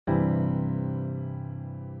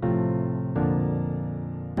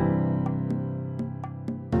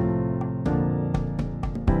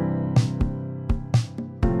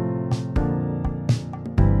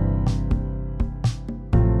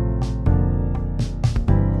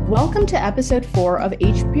Welcome to episode 4 of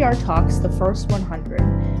HPR Talks The First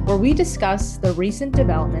 100, where we discuss the recent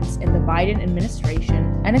developments in the Biden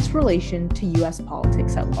administration and its relation to U.S.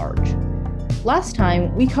 politics at large. Last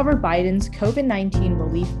time, we covered Biden's COVID-19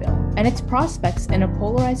 relief bill and its prospects in a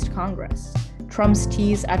polarized Congress, Trump's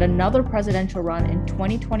tease at another presidential run in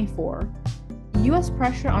 2024, U.S.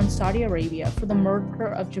 pressure on Saudi Arabia for the murder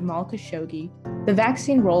of Jamal Khashoggi, the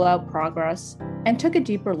vaccine rollout progress, and took a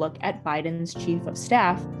deeper look at Biden's chief of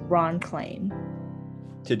staff, Ron Klain.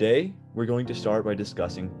 Today, we're going to start by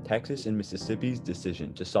discussing Texas and Mississippi's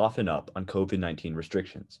decision to soften up on COVID-19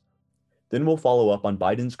 restrictions. Then we'll follow up on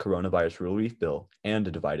Biden's coronavirus relief bill and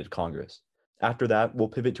a divided Congress. After that, we'll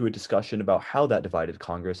pivot to a discussion about how that divided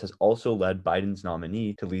Congress has also led Biden's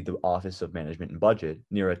nominee to lead the Office of Management and Budget,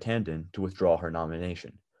 Neera Tanden, to withdraw her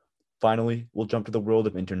nomination. Finally, we'll jump to the world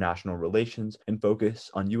of international relations and focus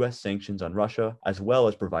on U.S. sanctions on Russia, as well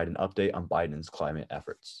as provide an update on Biden's climate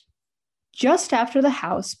efforts. Just after the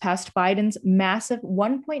House passed Biden's massive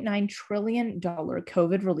 $1.9 trillion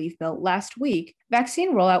COVID relief bill last week,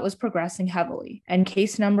 vaccine rollout was progressing heavily, and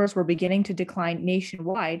case numbers were beginning to decline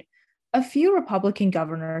nationwide. A few Republican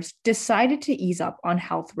governors decided to ease up on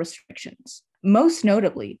health restrictions. Most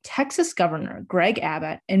notably, Texas Governor Greg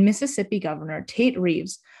Abbott and Mississippi Governor Tate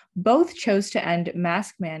Reeves both chose to end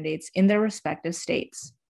mask mandates in their respective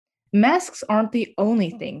states. Masks aren't the only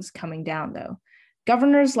things coming down, though.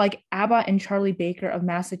 Governors like Abbott and Charlie Baker of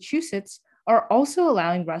Massachusetts are also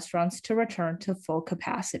allowing restaurants to return to full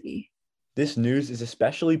capacity. This news is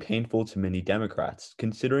especially painful to many Democrats,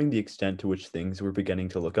 considering the extent to which things were beginning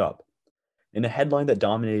to look up. In a headline that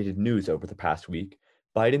dominated news over the past week,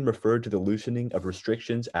 Biden referred to the loosening of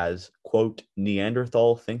restrictions as, quote,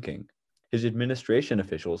 Neanderthal thinking. His administration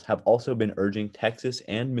officials have also been urging Texas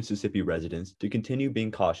and Mississippi residents to continue being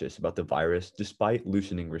cautious about the virus despite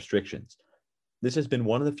loosening restrictions. This has been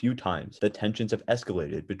one of the few times that tensions have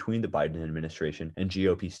escalated between the Biden administration and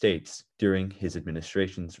GOP states during his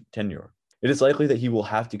administration's tenure. It is likely that he will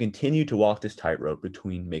have to continue to walk this tightrope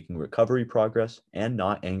between making recovery progress and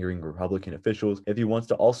not angering Republican officials if he wants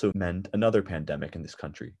to also mend another pandemic in this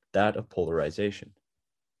country, that of polarization.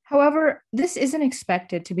 However, this isn't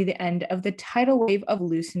expected to be the end of the tidal wave of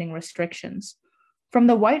loosening restrictions. From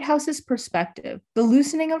the White House's perspective, the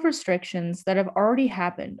loosening of restrictions that have already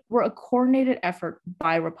happened were a coordinated effort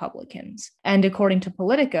by Republicans. And according to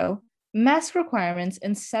Politico, mask requirements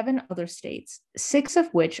in 7 other states, 6 of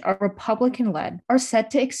which are Republican-led, are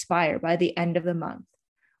set to expire by the end of the month.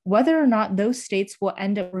 Whether or not those states will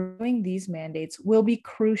end up renewing these mandates will be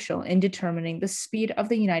crucial in determining the speed of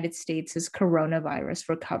the United States' coronavirus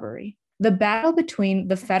recovery. The battle between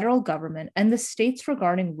the federal government and the states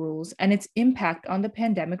regarding rules and its impact on the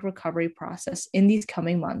pandemic recovery process in these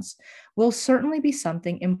coming months will certainly be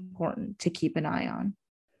something important to keep an eye on.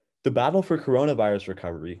 The battle for coronavirus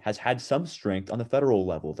recovery has had some strength on the federal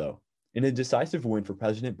level, though. In a decisive win for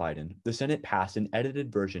President Biden, the Senate passed an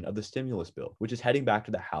edited version of the stimulus bill, which is heading back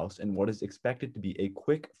to the House in what is expected to be a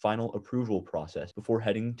quick final approval process before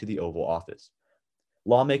heading to the Oval Office.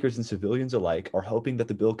 Lawmakers and civilians alike are hoping that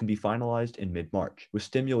the bill can be finalized in mid-March, with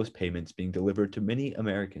stimulus payments being delivered to many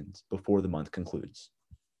Americans before the month concludes.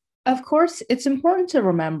 Of course, it's important to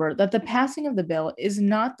remember that the passing of the bill is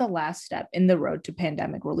not the last step in the road to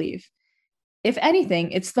pandemic relief. If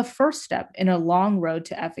anything, it's the first step in a long road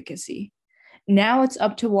to efficacy. Now it's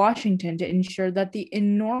up to Washington to ensure that the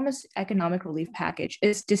enormous economic relief package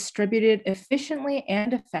is distributed efficiently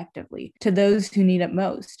and effectively to those who need it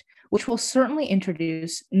most, which will certainly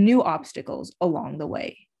introduce new obstacles along the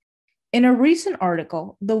way. In a recent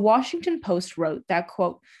article, the Washington Post wrote that,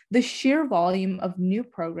 quote, the sheer volume of new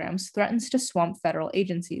programs threatens to swamp federal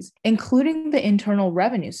agencies, including the Internal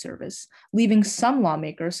Revenue Service, leaving some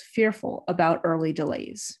lawmakers fearful about early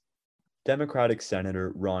delays. Democratic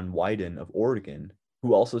Senator Ron Wyden of Oregon,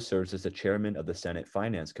 who also serves as the chairman of the Senate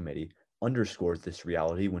Finance Committee, underscores this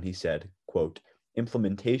reality when he said, quote,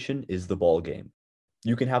 implementation is the ballgame.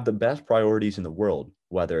 You can have the best priorities in the world,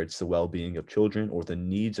 whether it's the well-being of children or the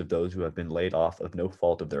needs of those who have been laid off of no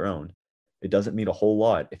fault of their own. It doesn't mean a whole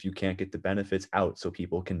lot if you can't get the benefits out so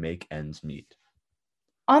people can make ends meet.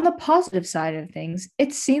 On the positive side of things,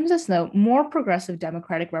 it seems as though more progressive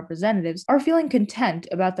Democratic representatives are feeling content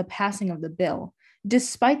about the passing of the bill,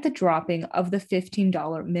 despite the dropping of the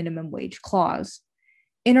 $15 minimum wage clause.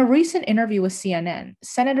 In a recent interview with CNN,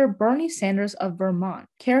 Senator Bernie Sanders of Vermont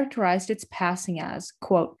characterized its passing as,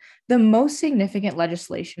 quote, the most significant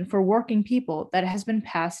legislation for working people that has been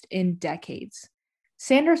passed in decades.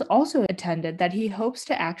 Sanders also attended that he hopes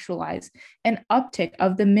to actualize an uptick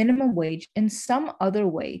of the minimum wage in some other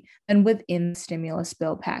way than within the stimulus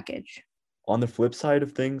bill package. On the flip side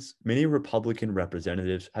of things, many Republican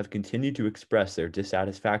representatives have continued to express their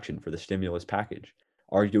dissatisfaction for the stimulus package,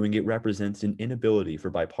 arguing it represents an inability for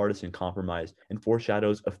bipartisan compromise and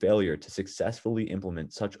foreshadows a failure to successfully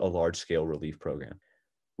implement such a large-scale relief program.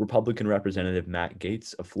 Republican Representative Matt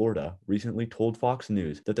Gaetz of Florida recently told Fox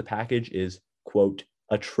News that the package is, quote,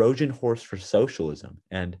 a Trojan horse for socialism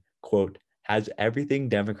and, quote, has everything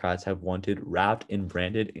Democrats have wanted wrapped and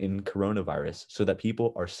branded in coronavirus so that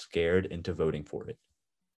people are scared into voting for it.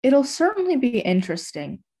 It'll certainly be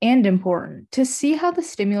interesting and important to see how the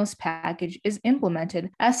stimulus package is implemented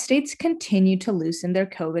as states continue to loosen their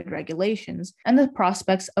COVID regulations and the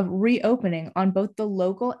prospects of reopening on both the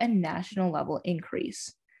local and national level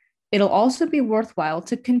increase. It'll also be worthwhile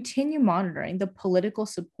to continue monitoring the political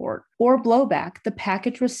support or blowback the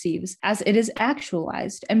package receives as it is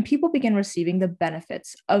actualized and people begin receiving the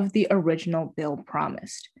benefits of the original bill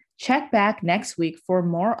promised. Check back next week for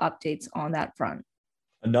more updates on that front.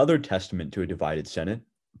 Another testament to a divided Senate,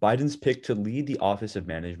 Biden's pick to lead the Office of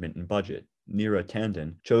Management and Budget, Neera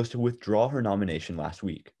Tanden, chose to withdraw her nomination last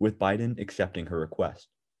week, with Biden accepting her request.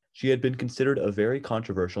 She had been considered a very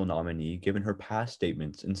controversial nominee given her past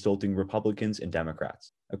statements insulting Republicans and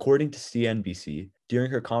Democrats. According to CNBC,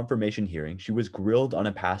 during her confirmation hearing, she was grilled on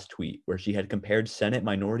a past tweet where she had compared Senate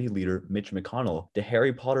Minority Leader Mitch McConnell to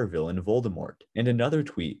Harry Potter villain Voldemort, and another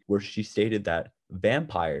tweet where she stated that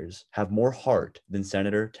vampires have more heart than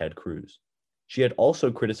Senator Ted Cruz. She had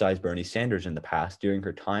also criticized Bernie Sanders in the past during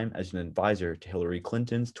her time as an advisor to Hillary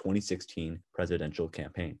Clinton's 2016 presidential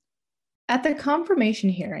campaign. At the confirmation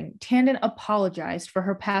hearing, Tanden apologized for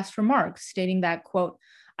her past remarks, stating that, quote,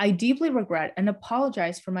 I deeply regret and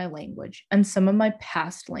apologize for my language and some of my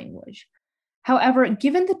past language. However,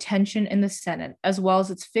 given the tension in the Senate, as well as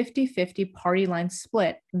its 50-50 party line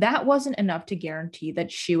split, that wasn't enough to guarantee that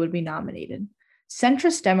she would be nominated.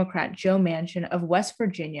 Centrist Democrat Joe Manchin of West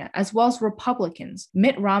Virginia, as well as Republicans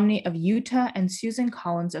Mitt Romney of Utah and Susan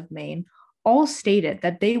Collins of Maine, all stated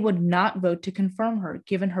that they would not vote to confirm her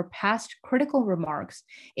given her past critical remarks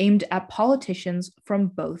aimed at politicians from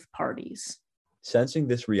both parties. Sensing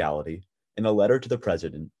this reality, in a letter to the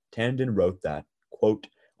president, Tanden wrote that, quote,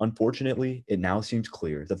 unfortunately, it now seems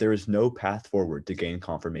clear that there is no path forward to gain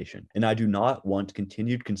confirmation, and I do not want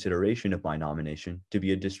continued consideration of my nomination to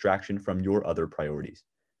be a distraction from your other priorities.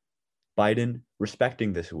 Biden,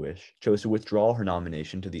 respecting this wish, chose to withdraw her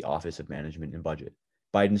nomination to the Office of Management and Budget.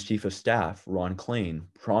 Biden's chief of staff, Ron Klain,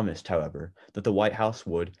 promised, however, that the White House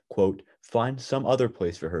would, quote, find some other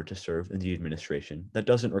place for her to serve in the administration that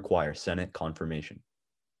doesn't require Senate confirmation.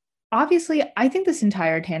 Obviously, I think this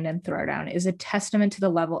entire Tanden throwdown is a testament to the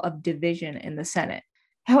level of division in the Senate.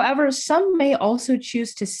 However, some may also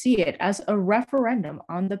choose to see it as a referendum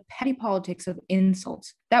on the petty politics of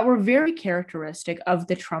insults that were very characteristic of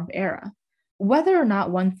the Trump era. Whether or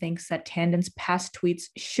not one thinks that Tanden's past tweets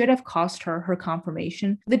should have cost her her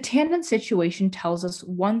confirmation, the Tanden situation tells us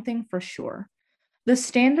one thing for sure. The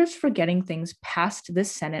standards for getting things past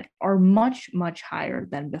this Senate are much, much higher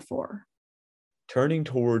than before. Turning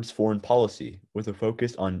towards foreign policy, with a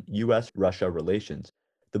focus on U.S.-Russia relations,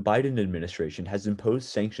 the Biden administration has imposed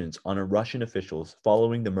sanctions on Russian officials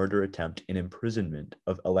following the murder attempt and imprisonment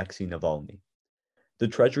of Alexei Navalny. The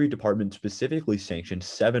Treasury Department specifically sanctioned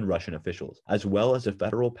 7 Russian officials, as well as the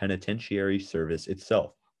Federal Penitentiary Service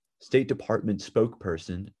itself. State Department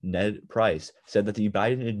spokesperson Ned Price said that the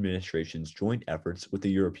Biden administration's joint efforts with the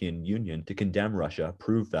European Union to condemn Russia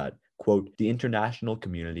prove that, quote, the international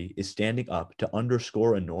community is standing up to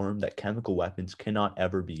underscore a norm that chemical weapons cannot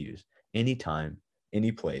ever be used, anytime,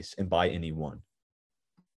 any place, and by anyone.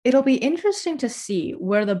 It'll be interesting to see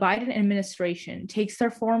where the Biden administration takes their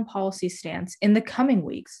foreign policy stance in the coming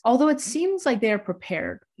weeks, although it seems like they are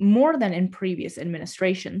prepared, more than in previous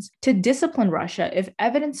administrations, to discipline Russia if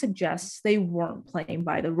evidence suggests they weren't playing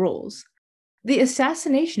by the rules. The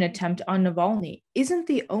assassination attempt on Navalny isn't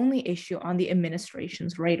the only issue on the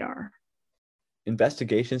administration's radar.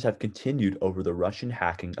 Investigations have continued over the Russian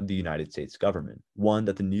hacking of the United States government, one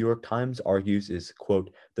that the New York Times argues is,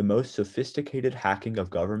 quote, the most sophisticated hacking of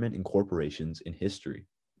government and corporations in history.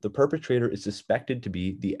 The perpetrator is suspected to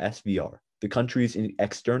be the SVR, the country's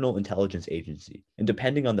external intelligence agency, and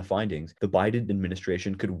depending on the findings, the Biden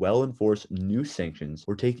administration could well enforce new sanctions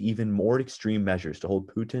or take even more extreme measures to hold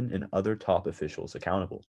Putin and other top officials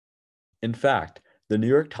accountable. In fact, the New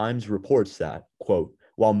York Times reports that, quote,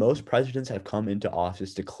 while most presidents have come into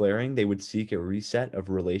office declaring they would seek a reset of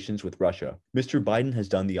relations with Russia, Mr. Biden has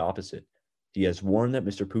done the opposite. He has warned that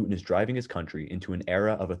Mr. Putin is driving his country into an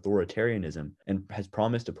era of authoritarianism and has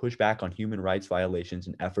promised to push back on human rights violations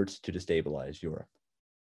and efforts to destabilize Europe.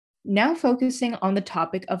 Now focusing on the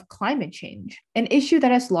topic of climate change, an issue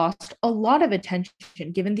that has lost a lot of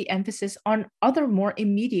attention given the emphasis on other more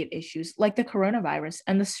immediate issues like the coronavirus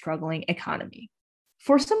and the struggling economy.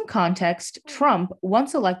 For some context, Trump,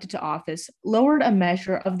 once elected to office, lowered a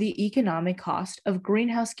measure of the economic cost of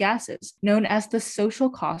greenhouse gases, known as the social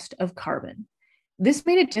cost of carbon. This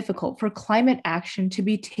made it difficult for climate action to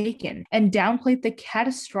be taken and downplayed the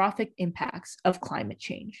catastrophic impacts of climate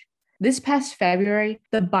change. This past February,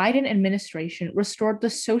 the Biden administration restored the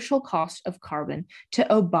social cost of carbon to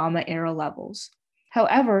Obama-era levels.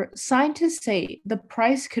 However, scientists say the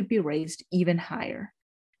price could be raised even higher.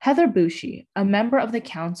 Heather Bushey, a member of the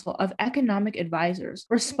Council of Economic Advisors,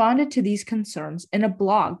 responded to these concerns in a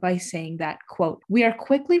blog by saying that, quote, "We are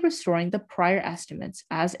quickly restoring the prior estimates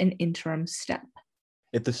as an interim step."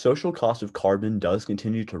 If the social cost of carbon does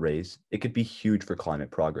continue to raise, it could be huge for climate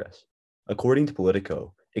progress. According to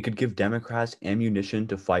Politico, it could give Democrats ammunition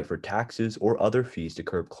to fight for taxes or other fees to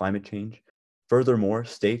curb climate change. Furthermore,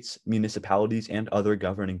 states, municipalities, and other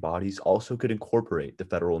governing bodies also could incorporate the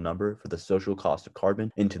federal number for the social cost of carbon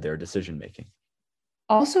into their decision-making.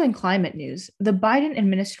 Also in climate news, the Biden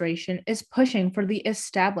administration is pushing for the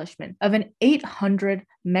establishment of an 800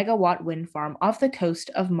 megawatt wind farm off the coast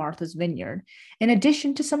of Martha's Vineyard, in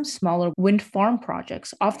addition to some smaller wind farm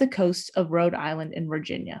projects off the coasts of Rhode Island and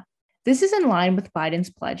Virginia. This is in line with Biden's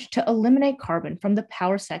pledge to eliminate carbon from the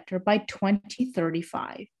power sector by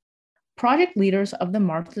 2035. Project leaders of the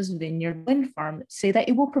Martha's Vineyard wind farm say that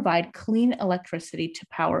it will provide clean electricity to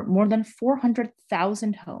power more than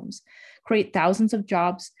 400,000 homes, create thousands of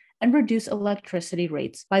jobs, and reduce electricity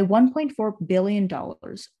rates by $1.4 billion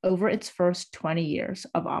over its first 20 years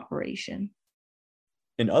of operation.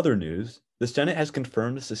 In other news, the Senate has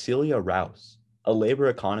confirmed Cecilia Rouse, a labor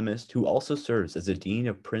economist who also serves as the dean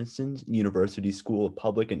of Princeton University School of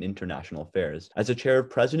Public and International Affairs, as the chair of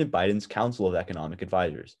President Biden's Council of Economic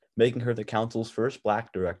Advisors, making her the council's first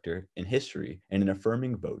Black director in history in an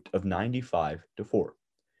affirming vote of 95-4.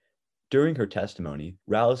 During her testimony,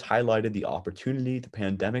 Rouse highlighted the opportunity the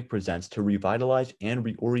pandemic presents to revitalize and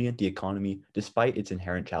reorient the economy despite its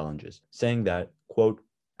inherent challenges, saying that, quote,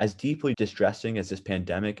 "As deeply distressing as this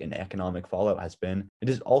pandemic and economic fallout has been, it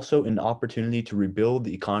is also an opportunity to rebuild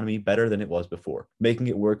the economy better than it was before, making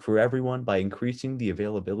it work for everyone by increasing the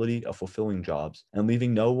availability of fulfilling jobs and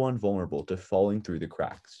leaving no one vulnerable to falling through the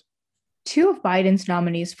cracks." Two of Biden's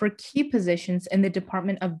nominees for key positions in the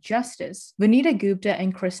Department of Justice, Vanita Gupta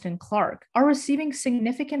and Kristen Clarke, are receiving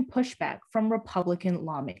significant pushback from Republican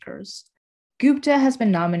lawmakers. Gupta has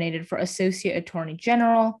been nominated for Associate Attorney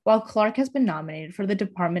General, while Clarke has been nominated for the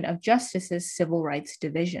Department of Justice's Civil Rights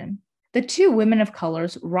Division. The two women of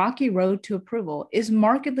color's rocky road to approval is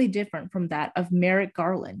markedly different from that of Merrick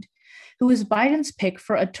Garland, who is Biden's pick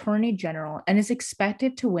for Attorney General and is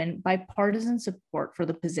expected to win bipartisan support for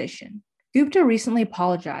the position. Gupta recently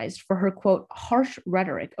apologized for her, quote, harsh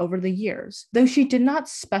rhetoric over the years, though she did not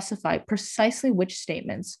specify precisely which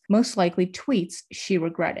statements, most likely tweets, she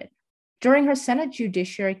regretted. During her Senate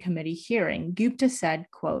Judiciary Committee hearing, Gupta said,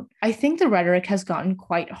 quote, "I think the rhetoric has gotten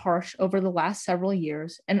quite harsh over the last several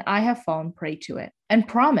years, and I have fallen prey to it," and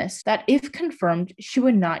promised that if confirmed, she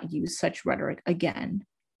would not use such rhetoric again.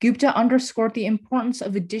 Gupta underscored the importance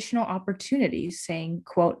of additional opportunities, saying,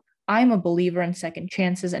 quote, "I'm a believer in second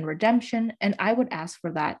chances and redemption, and I would ask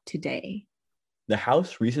for that today." The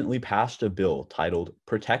House recently passed a bill titled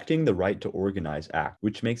Protecting the Right to Organize Act,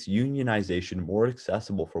 which makes unionization more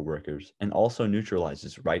accessible for workers and also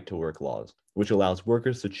neutralizes right-to-work laws, which allows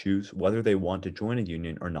workers to choose whether they want to join a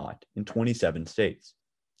union or not in 27 states.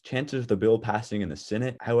 Chances of the bill passing in the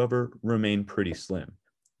Senate, however, remain pretty slim.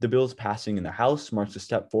 The bill's passing in the House marks a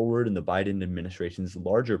step forward in the Biden administration's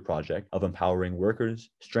larger project of empowering workers,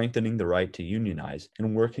 strengthening the right to unionize,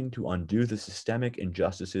 and working to undo the systemic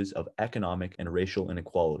injustices of economic and racial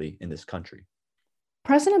inequality in this country.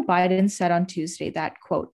 President Biden said on Tuesday that,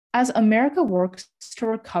 quote, "As America works to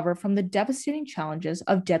recover from the devastating challenges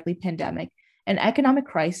of deadly pandemic, an economic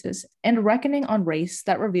crisis, and reckoning on race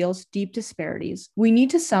that reveals deep disparities, we need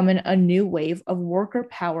to summon a new wave of worker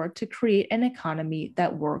power to create an economy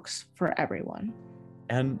that works for everyone."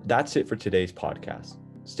 And that's it for today's podcast.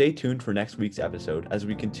 Stay tuned for next week's episode as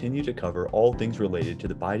we continue to cover all things related to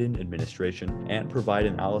the Biden administration and provide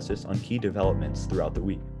analysis on key developments throughout the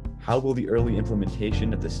week. How will the early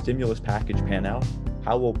implementation of the stimulus package pan out?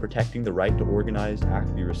 How will Protecting the Right to Organize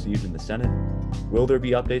Act be received in the Senate? Will there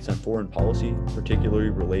be updates on foreign policy, particularly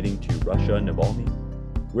relating to Russia and Navalny?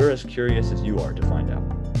 We're as curious as you are to find out.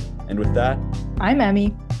 And with that, I'm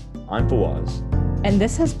Emmy. I'm Fawaz. And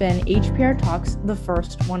this has been HPR Talks, the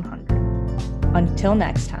First 100. Until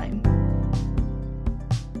next time.